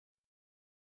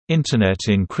Internet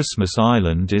in Christmas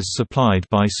Island is supplied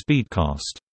by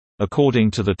Speedcast. According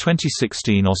to the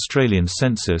 2016 Australian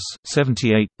census,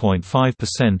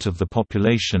 78.5% of the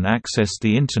population accessed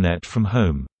the Internet from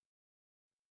home.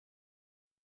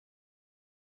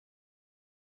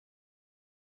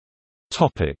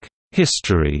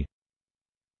 History.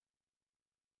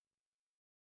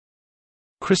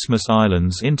 Christmas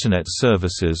Island's Internet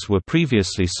services were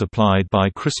previously supplied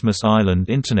by Christmas Island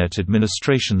Internet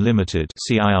Administration Limited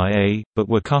 (CIIA), but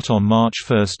were cut on March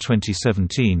 1,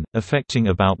 2017, affecting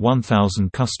about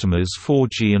 1,000 customers'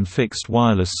 4G and fixed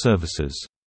wireless services.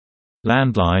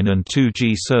 Landline and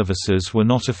 2G services were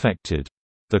not affected.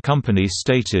 The company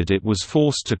stated it was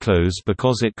forced to close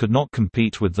because it could not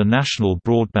compete with the National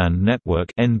Broadband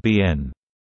Network (NBN).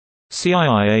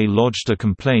 CIIA lodged a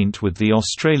complaint with the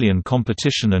Australian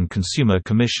Competition and Consumer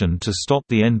Commission to stop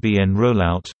the NBN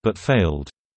rollout, but failed.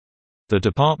 The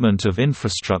Department of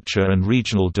Infrastructure and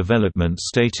Regional Development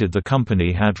stated the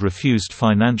company had refused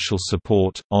financial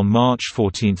support. On March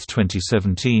 14,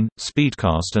 2017,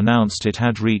 Speedcast announced it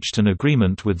had reached an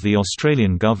agreement with the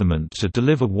Australian government to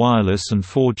deliver wireless and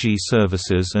 4G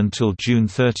services until June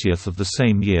 30 of the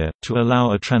same year, to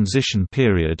allow a transition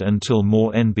period until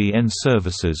more NBN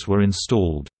services were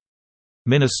installed.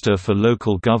 Minister for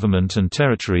Local Government and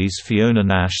Territories Fiona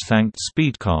Nash thanked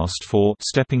Speedcast for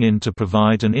stepping in to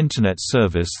provide an Internet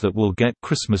service that will get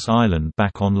Christmas Island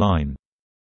back online.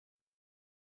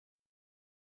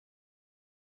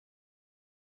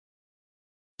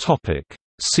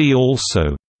 See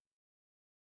also: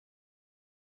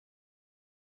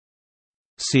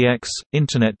 CX –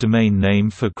 Internet domain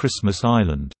name for Christmas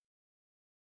Island.